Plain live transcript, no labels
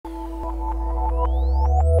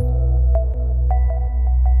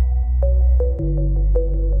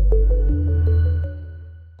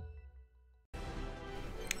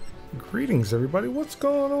Greetings everybody, what's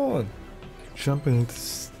going on? Jumping into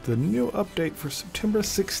the new update for September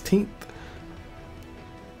 16th,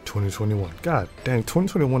 2021. God dang,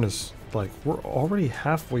 2021 is like, we're already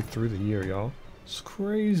halfway through the year, y'all. It's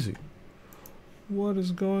crazy. What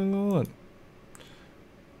is going on?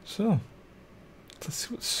 So, let's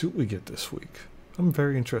see what suit we get this week. I'm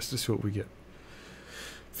very interested to see what we get.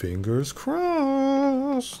 Fingers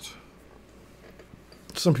crossed.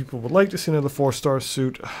 Some people would like to see another 4-star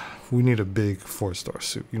suit. We need a big 4-star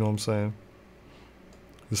suit, you know what I'm saying?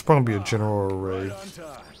 There's probably be a general array.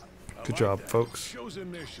 Good job, folks.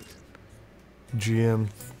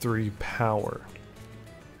 GM3 power.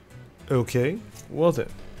 Okay, well then.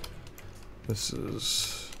 This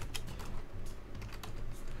is...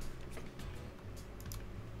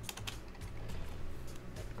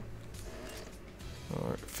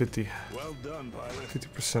 Alright,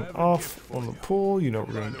 50% off on the pool. You know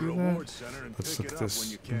we're gonna do that. Let's look at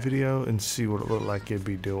this video and see what it looked like it'd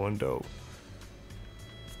be doing though.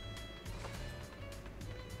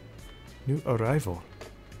 New arrival.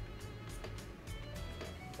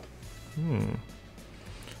 Is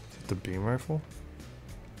it the beam rifle?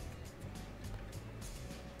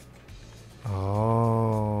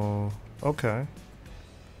 Oh, okay.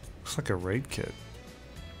 Looks like a raid kit.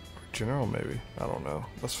 General, maybe. I don't know.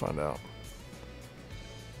 Let's find out.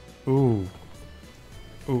 Ooh.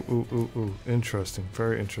 Ooh. Interesting.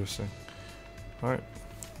 Very interesting. Alright.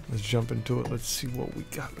 Let's jump into it. Let's see what we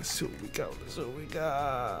got. Let's see what we got. Let's see what we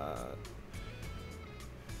got.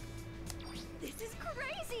 This is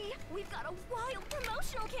crazy! We've got a wild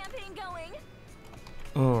promotional campaign going!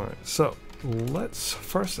 Alright. So, let's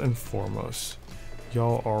first and foremost,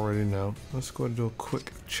 y'all already know. Let's go ahead and do a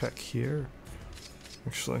quick check here.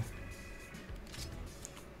 Actually.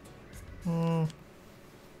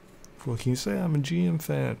 Well, can you say I'm a GM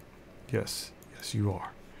fan? Yes, you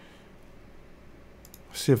are.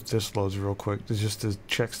 Let's see if this loads real quick. It's just to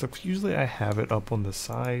check stuff. Usually I have it up on the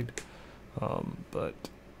side, but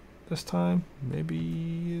this time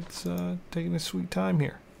maybe it's taking a sweet time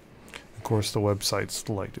here. Of course, the websites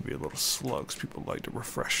like to be a little slow because people like to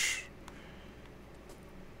refresh.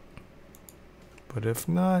 But if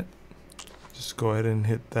not, just go ahead and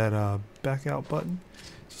hit that back out button.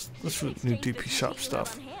 Let's look at new DP shop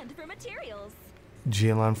stuff.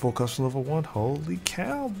 G-Line full custom level 1. Holy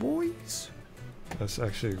cow, boys! That's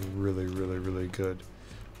actually really good.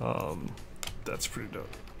 That's pretty dope.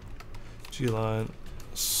 G-Line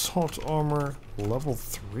assault armor level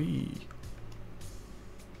 3.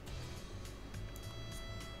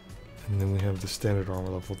 And then we have the standard armor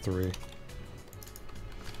level 3.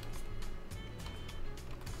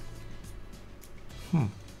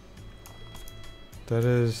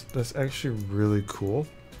 That's actually really cool.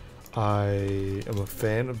 I am a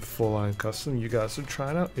fan of the full line custom. You guys should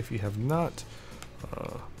try it out if you have not.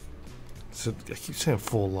 So I keep saying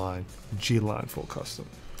full line, G line full custom.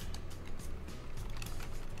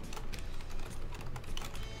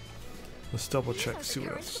 Let's double check, see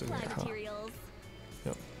what else is in there. Huh?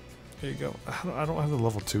 Yep. There you go. I don't have the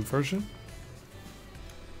level 2 version.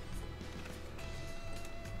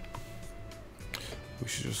 We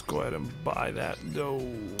should just go ahead and buy that though.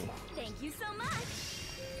 Thank you so much.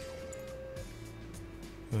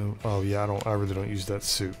 Oh yeah, I really don't use that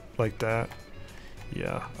suit like that.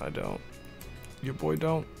 Yeah, I don't. Your boy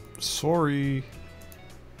don't. Sorry.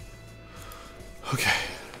 Okay,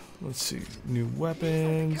 let's see. New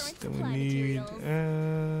weapons. Then we need.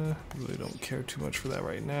 Really don't care too much for that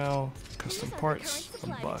right now. Custom parts. A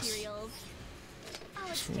bus.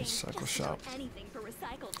 Cycle shop.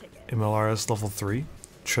 MLRS level 3.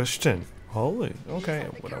 Tristan. Holy. Okay.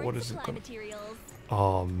 What is it gonna?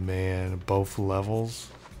 Oh man, both levels.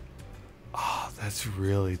 Oh, that's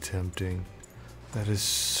really tempting. That is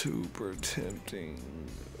super tempting.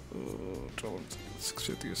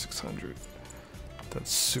 650 or 600.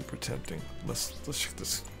 That's super tempting. Let's check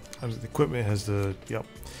this. The equipment has the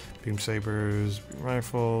beam sabers, beam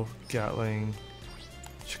rifle, Gatling.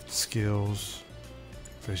 Check the skills.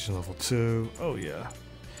 Vision level 2. Oh yeah.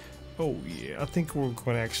 I think we're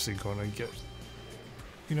actually gonna get.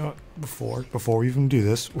 You know what? Before we even do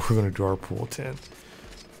this, we're gonna do our pool 10.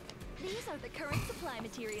 These are the current supply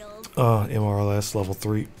materials. MLRS level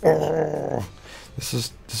 3. Oh, this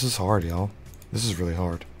is hard, y'all. This is really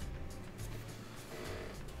hard.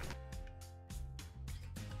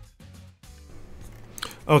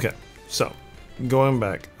 Okay, so going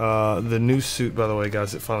back, the new suit, by the way,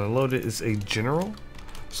 guys, that finally loaded is a general,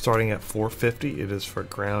 starting at 450. It is for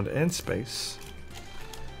ground and space.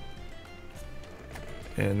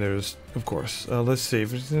 And there's, of course, let's see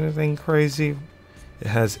if there's anything crazy. It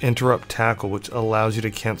has interrupt tackle, which allows you to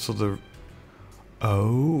cancel the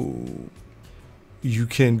Oh, you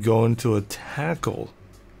can go into a tackle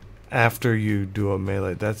after you do a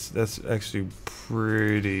melee. That's actually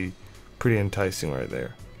pretty enticing right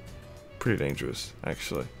there. Pretty dangerous,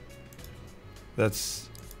 actually. That's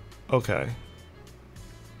okay.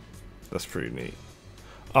 That's pretty neat.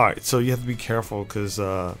 All right, so you have to be careful because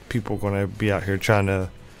people are gonna be out here trying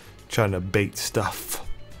to bait stuff.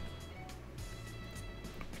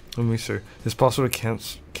 Let me see. It's possible to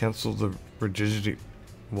cancel the rigidity.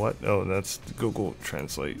 What? Oh, that's Google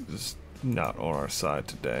Translate. It's not on our side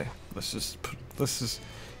today. Let's just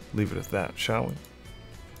leave it at that, shall we?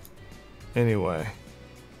 Anyway.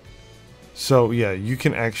 So yeah, you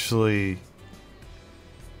can actually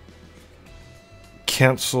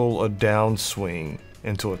cancel a downswing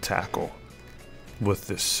into a tackle with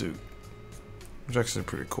this suit, which is actually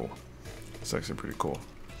pretty cool. It's actually pretty cool.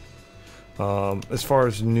 As far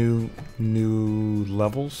as new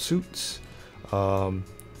level suits,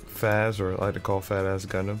 FAZZ, or I like to call FAZZ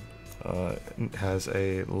Gundam, has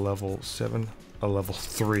a level 7, a level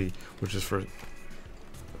 3, which is for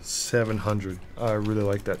 700. I really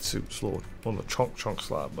like that suit. It's a little on the chunk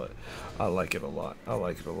slot, but I like it a lot. I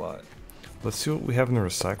like it a lot. Let's see what we have in the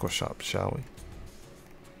recycle shop, shall we?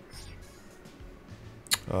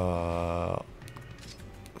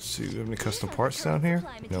 Let's see, do we have any custom parts down here?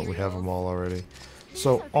 No, we have them all already.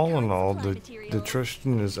 So all in all, the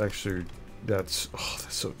Tristan is actually, that's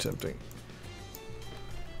so tempting.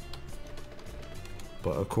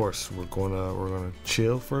 But of course, we're gonna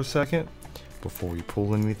chill for a second before we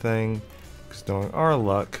pull anything, because knowing our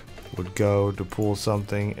luck would go to pull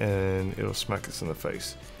something and it'll smack us in the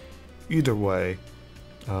face. Either way,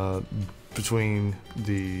 between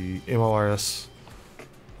the MLRS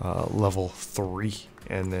level 3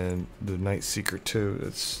 and then the Nightseeker II,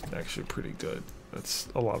 it's actually pretty good. That's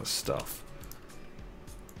a lot of stuff.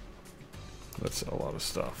 That's a lot of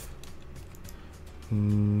stuff.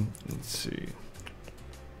 Let's see.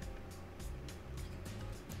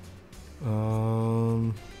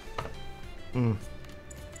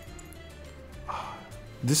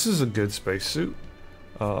 This is a good spacesuit.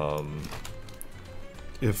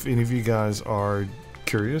 If any of you guys are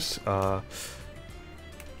curious, I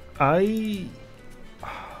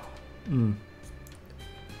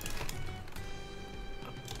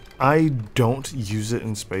don't use it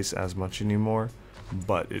in space as much anymore,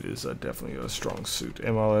 but it is definitely a strong suit.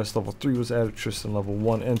 MLRS level 3 was added, Tristan level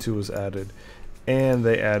 1 and 2 was added, and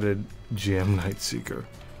they added GM Nightseeker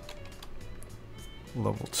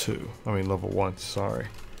level 2. I mean level 1, sorry.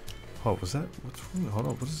 Oh, was that? Hold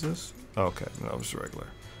on, what is this? Oh, okay, no, it was regular.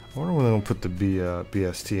 I wonder when they're gonna put the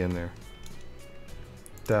BST in there.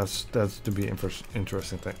 That's to be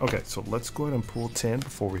interesting thing. Okay, so let's go ahead and pull 10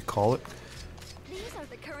 before we call it. These are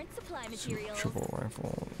the current supply materials. Triple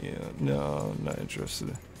rifle. Yeah, no, not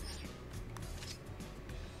interested.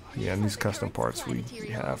 Yeah, and these custom parts we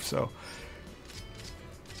have, so.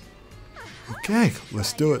 Okay,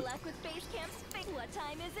 let's do it. What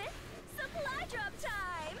time is it? Supply drop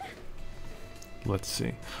time. Let's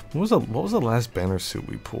see. What was the last banner suit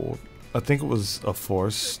we pulled? I think it was a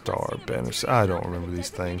 4-star banner suit. I don't remember these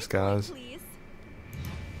things, guys.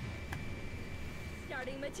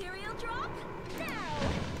 Starting material drop now.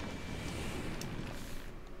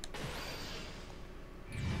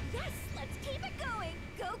 Yes, let's keep it going.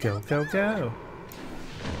 Go, Go, go, go.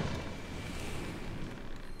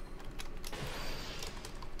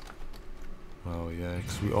 Oh yeah,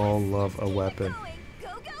 because we all love a weapon.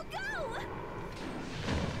 Go, go, go.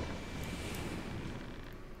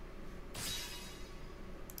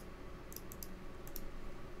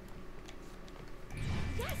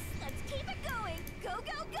 Yes, let's keep it going. Go,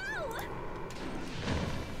 go, go.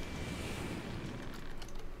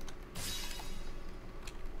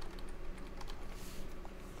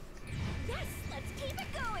 Yes, let's keep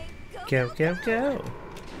it going. Go, go, go.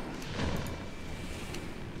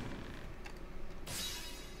 Yes,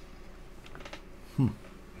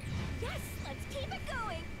 let's keep it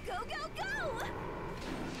going. Go, go,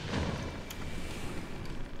 go.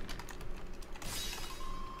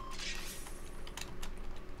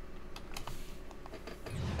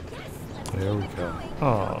 Yes, let's There we keep it go. going. Oh.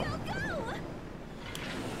 Go, go, go.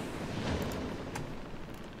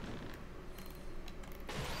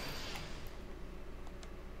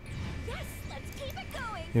 Yes, let's keep it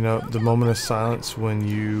going. You know, Go, the go, moment of go. silence when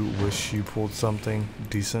you wish you pulled something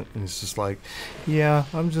decent, and it's just like, yeah,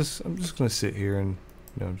 I'm just gonna sit here and,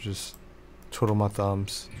 you know, just twiddle my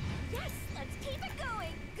thumbs. Yes, let's keep it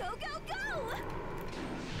going. Go, go, go.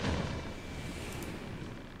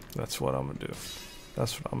 That's what I'm gonna do.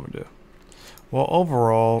 That's what I'm gonna do. Well,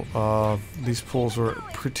 overall, these pulls were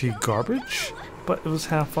pretty garbage. but it was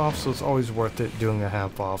half off, so it's always worth it doing a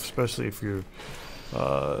half off, especially if you're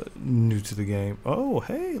new to the game. Oh,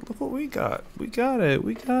 hey, look what we got. We got it.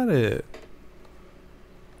 We got it.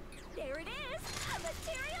 There it is. A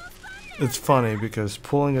material bonanza. It's funny because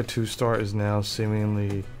pulling a 2-star is now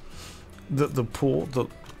seemingly the pool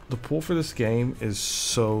for this game is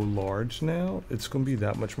so large now. It's going to be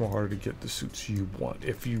that much more harder to get the suits you want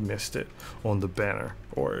if you missed it on the banner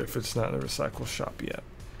or if it's not in the recycle shop yet.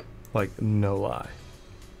 Like, no lie.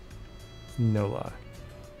 No lie.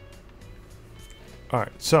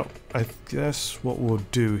 Alright, so I guess what we'll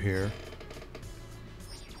do here,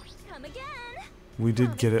 Come again. we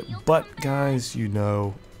did get it, but guys, you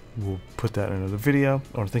know, we'll put that in another video.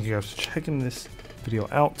 I want to thank you guys for checking this video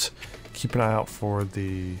out. Keep an eye out for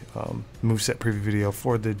the moveset preview video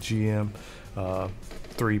for the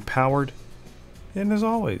GM3 powered. And as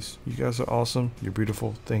always, you guys are awesome. You're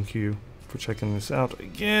beautiful. Thank you for checking this out.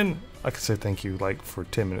 Again, I could say thank you like for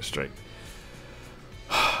 10 minutes straight.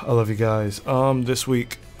 I love you guys. This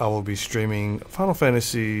week I will be streaming Final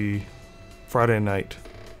Fantasy Friday night.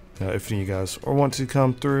 If any of you guys want to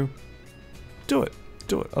come through, do it.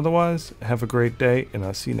 Do it. Otherwise, have a great day, and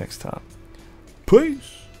I'll see you next time.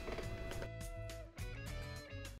 Peace.